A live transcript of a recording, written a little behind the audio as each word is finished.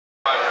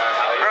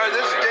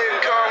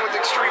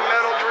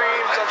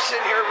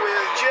sitting here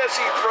with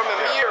Jesse from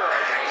Emmure,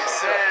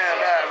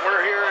 and we're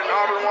here in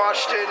Auburn,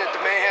 Washington at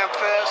the Mayhem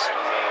Fest.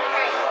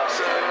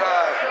 So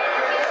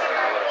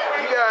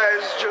you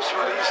guys just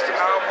released an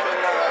album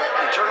in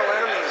Eternal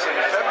Enemies in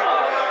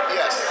February.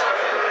 Yes.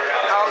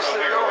 How's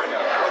it going?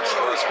 What's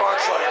the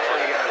response like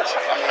for you guys?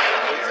 I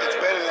mean, it's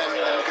better than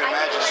you can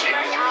imagine.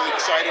 We're really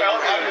excited.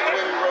 We're happy with the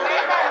way we wrote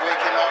it, the way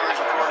it came out and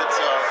was recorded.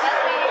 So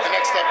the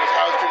next step was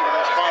how it's going to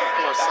respond, of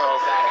course. So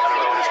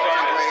it's been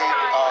responding great.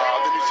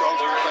 The new songs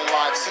we've been playing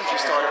live since we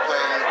started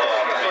playing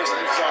the first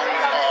new song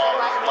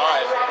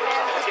live.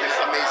 It's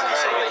been amazing.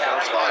 So the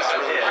response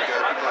is really, really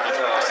good. People are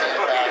enjoying it, saying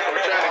it back.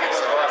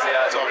 So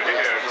it's all good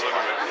at this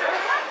point.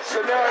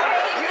 So now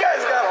you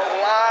guys got a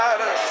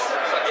lot of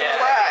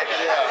flack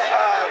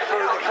for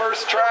the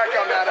first track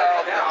on that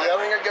album,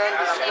 Bring a Gun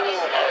to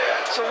School.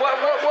 So what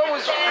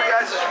was your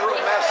guys'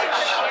 real message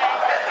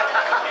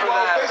for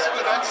that?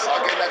 Basically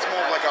that's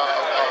more of like a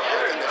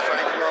thing that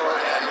Frank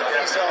wrote,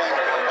 and he's telling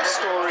a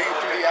story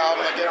through the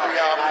album, like every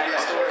album will be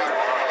a story.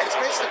 And it's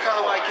basically kind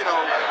of like, he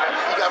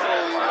got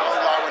bullied a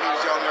lot when he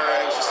was younger,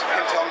 and it was just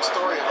him telling a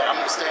story of like, I'm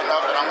gonna stand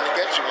up and I'm gonna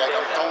get you. Like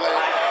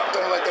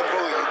don't let them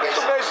bully you,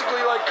 basically. So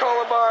basically like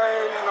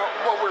Columbine and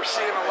what we're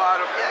seeing a lot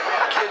of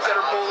kids that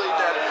are bullied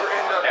that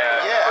end up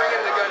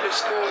bringing the gun to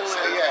school.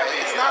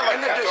 It's not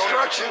like the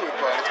destruction,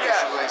 but it's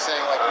basically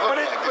saying like, look,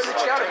 but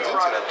it's got to be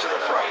brought up to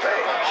the front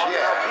page.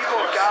 People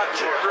have got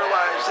to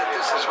realize that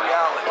this is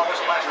reality.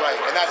 Right,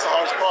 and that's the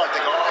hardest part.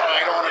 They go, oh,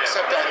 I don't want to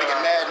accept that, and they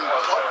get mad and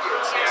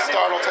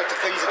start all types of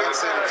things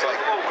against it. It's like,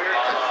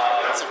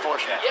 it's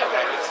unfortunate.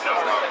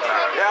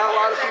 Yeah, a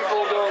lot of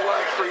people don't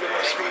like freedom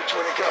of speech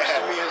when it comes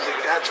to music,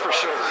 that's for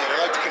sure. Yeah, they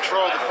like to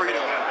control the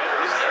freedom.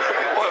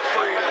 What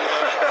freedom?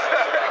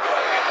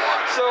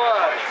 So,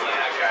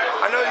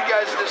 I know you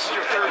guys, this is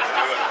your third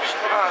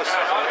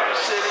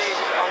city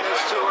on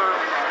this tour,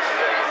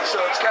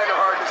 so it's kind of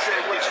hard to say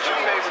which is your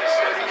favorite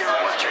city or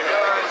what you've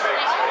done,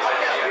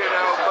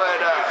 but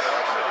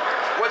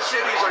what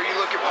cities are you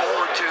looking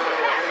forward to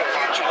in the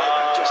future that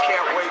you just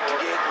can't wait to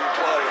get and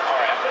play?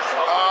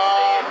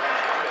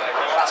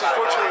 It's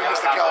unfortunate we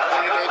missed the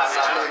California dates.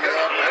 It's really good,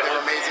 but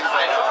they're amazing.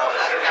 But,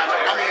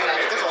 I mean,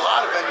 there's a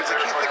lot of venues. I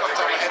can't think off the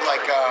top of my head,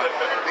 like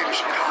maybe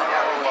Chicago,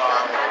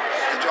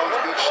 the Jones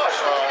Beach,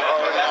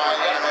 Auburn line,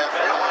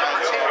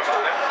 so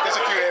there's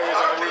a few areas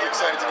I'm really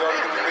excited to go to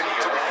that we've been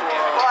to before.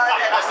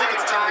 I think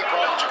it's Tin League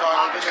Park in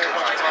Chicago. We've been there a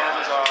bunch of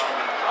times.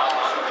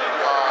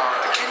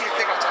 I can't even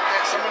think off the top of my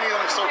head. So many of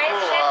them are so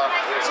cool.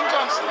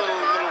 Sometimes it's a little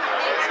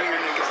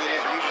weird because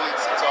usually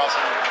it's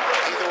awesome.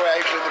 Either way, I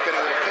usually look at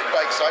it with a pit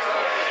bike, so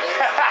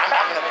I'm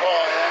having a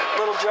ball, man.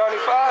 Little Johnny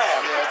 5.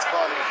 Yeah, it's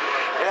fun.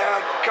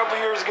 Yeah, a couple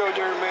years ago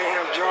during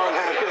Mayhem, John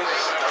 5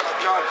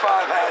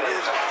 had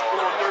his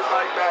little dirt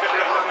bike back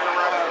there running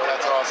around.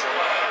 That's awesome.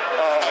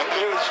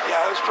 It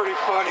was pretty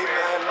funny,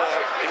 man.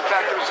 In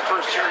fact, it was the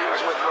first year he was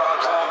with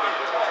Rob's Auburn.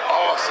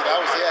 Oh, so that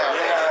was, a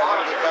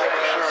little bit back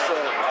for sure. So,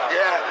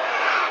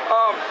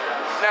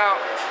 now,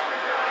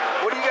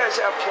 what do you guys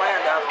have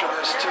planned after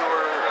this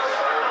tour?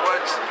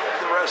 What's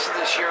the rest of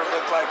this year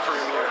look like for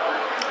you?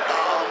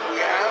 We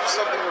have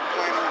something we're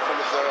planning for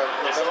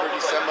November,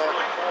 December.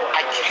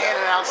 I can't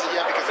announce it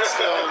yet because it's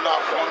still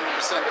not 100%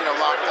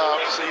 locked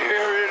up. So you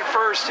hear it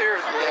first here.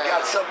 They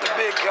got something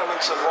big coming,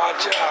 so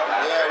watch out.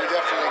 Yeah, we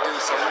definitely do.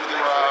 So we're going to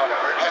do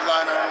a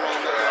headliner.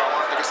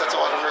 I guess that's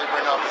all I can really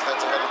bring up is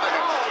that's a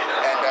headliner.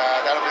 And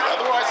that'll be,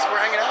 otherwise we're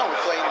hanging out.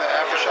 We're playing the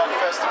Aftershock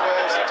Festival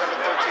September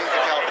 13th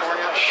in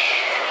California.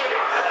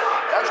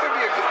 That's going to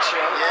be a good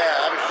show.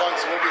 Yeah, that'll be fun.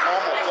 So we'll be home,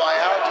 we'll fly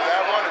out, do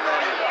that one, and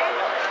then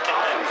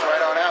cruise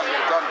right on out and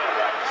get it done.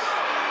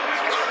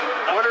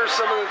 What are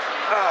some of the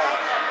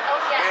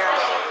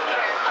bands?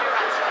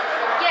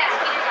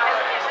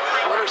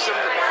 What are some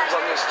of the bands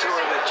on this tour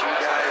that you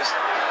guys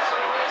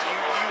you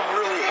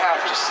really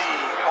have to see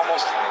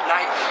almost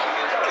nightly?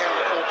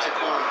 Cannibal Corpse and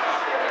Korn.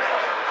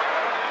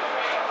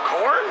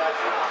 Korn?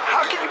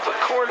 How can you put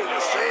Korn in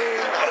the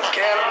same as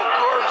Cannibal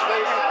Corpse,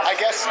 baby? I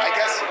guess.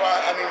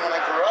 I mean, when I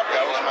grew up,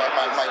 that was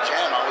my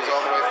jam. I was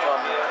all the way from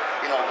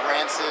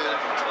Rancid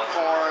to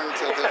Korn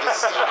to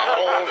just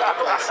all over the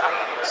place.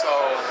 So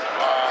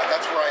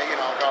that's where I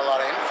got a lot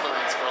of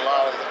influence for a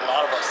lot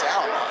of our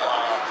sound.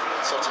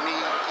 So to me,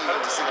 even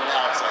to see them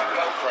now, it's like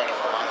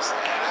incredible,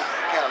 honestly.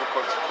 Cannibal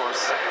Corpse, of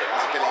course,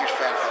 I've been a huge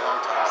fan for a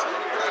long time. So.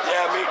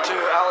 Yeah, me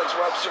too. Alex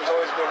Webster's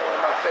always been one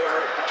of my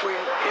favorite.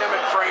 Between him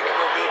and Frank of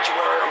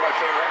Obituary are my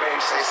favorite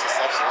bassists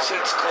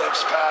since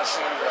Cliff's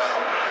passing.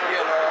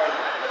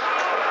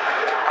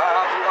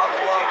 I've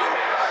loved him.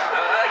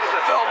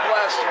 I felt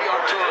blessed to be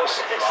on tour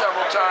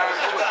several times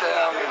with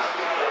them,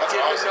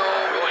 getting to know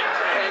them and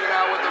hanging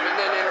out with them and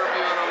then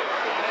interviewing them.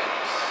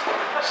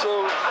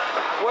 So,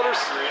 what are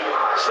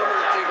some of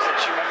the things that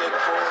you look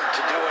forward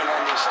to doing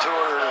on this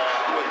tour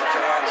with the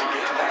fans and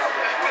getting out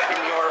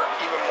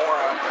even more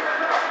out there?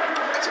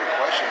 That's a good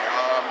question.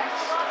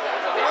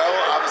 Well,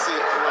 obviously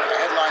we're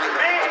headlining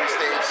the future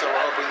stage, so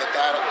we're hoping that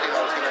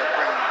is going to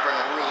bring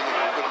a really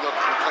good look.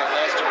 We played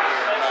last year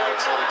here, and now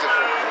it's a little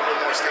different,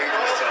 more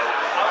stages. So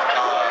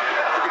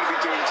we're going to be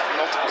doing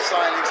multiple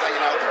signings,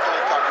 hanging out with the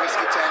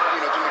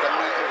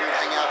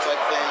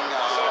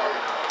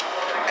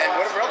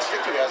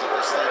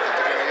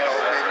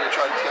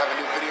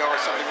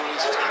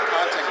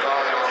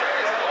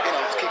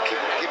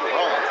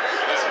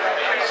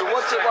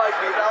like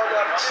being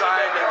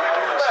signed and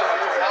doing stuff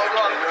on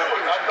Victory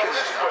Records because,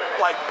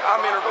 like,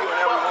 I'm interviewing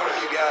every one of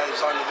you guys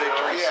on the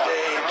Victory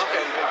stage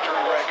and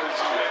Victory Records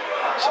and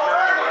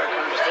Sumerian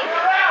Records.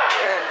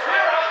 And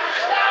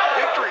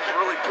Victory's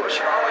really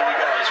pushing all of you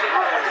guys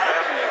really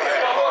heavy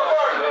and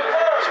hard.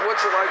 So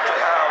what's it like to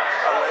have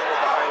a label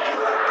behind you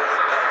like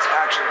that that's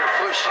actually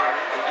pushing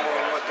and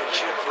doing what they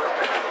should for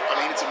everybody? I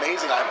mean, it's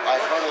amazing.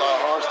 I've heard a lot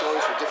of horror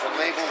stories for different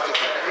labels,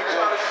 different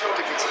people,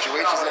 different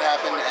situations that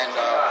happen, and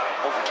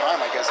over time,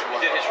 I guess,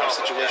 our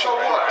situation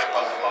worked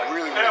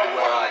really, really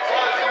well.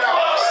 And now,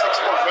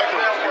 6-month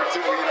record,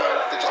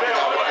 that just came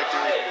out with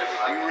Victory,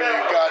 we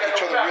really got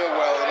each other real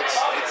well, and it's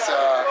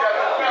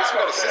I guess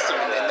we got a system,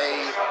 and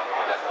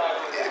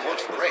it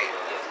works great.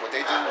 What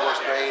they do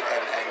works great,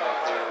 and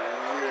they're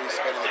really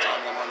spending the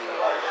time and money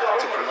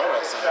to promote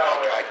us, and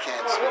I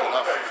can't speak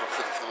enough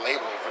for the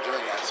label for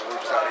doing that. So we're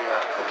just out here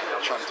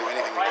trying to do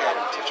anything we can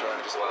to try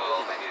to just,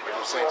 like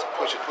I'm saying, to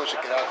push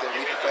it, get out there,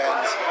 meet the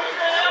fans,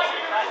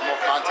 more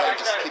content,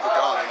 just keep it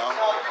going, more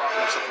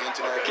stuff on the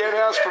internet. Can't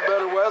ask for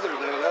better weather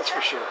though, that's for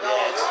sure.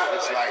 Yeah,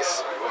 it's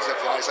nice. It's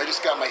definitely nice. I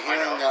just got my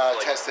hearing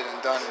tested and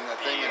done in that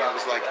thing, and it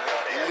was like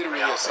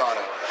literally a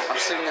sauna. I'm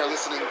sitting there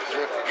listening,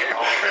 drip.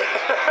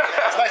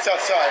 It's nice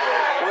outside,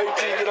 but wait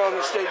till you get on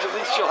the stage. At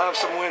least you'll have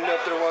some wind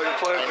up there while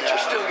you're playing, but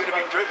you're still going to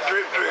be drip,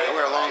 drip, drip. I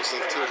wear a long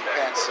sleeve too in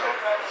pants, so.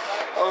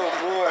 Oh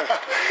boy.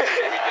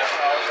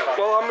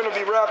 Well, I'm going to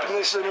be wrapping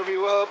this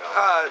interview up.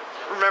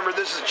 Remember,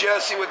 this is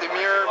Jesse with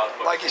Emmure.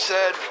 Like you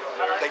said,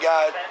 they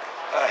got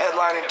a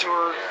headlining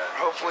tour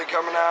hopefully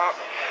coming out.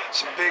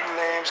 Some big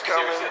names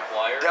coming.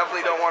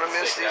 Definitely don't want to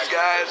miss these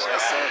guys.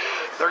 Yes, sir.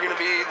 They're going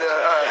to be the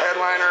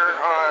headliner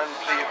on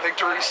the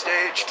Victory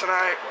stage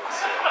tonight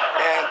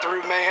and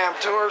through Mayhem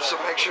Tour, so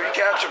make sure you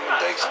catch them. And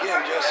thanks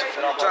again, Jesse,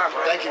 for your time,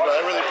 bro. Thank you, bro.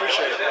 I really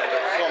appreciate it.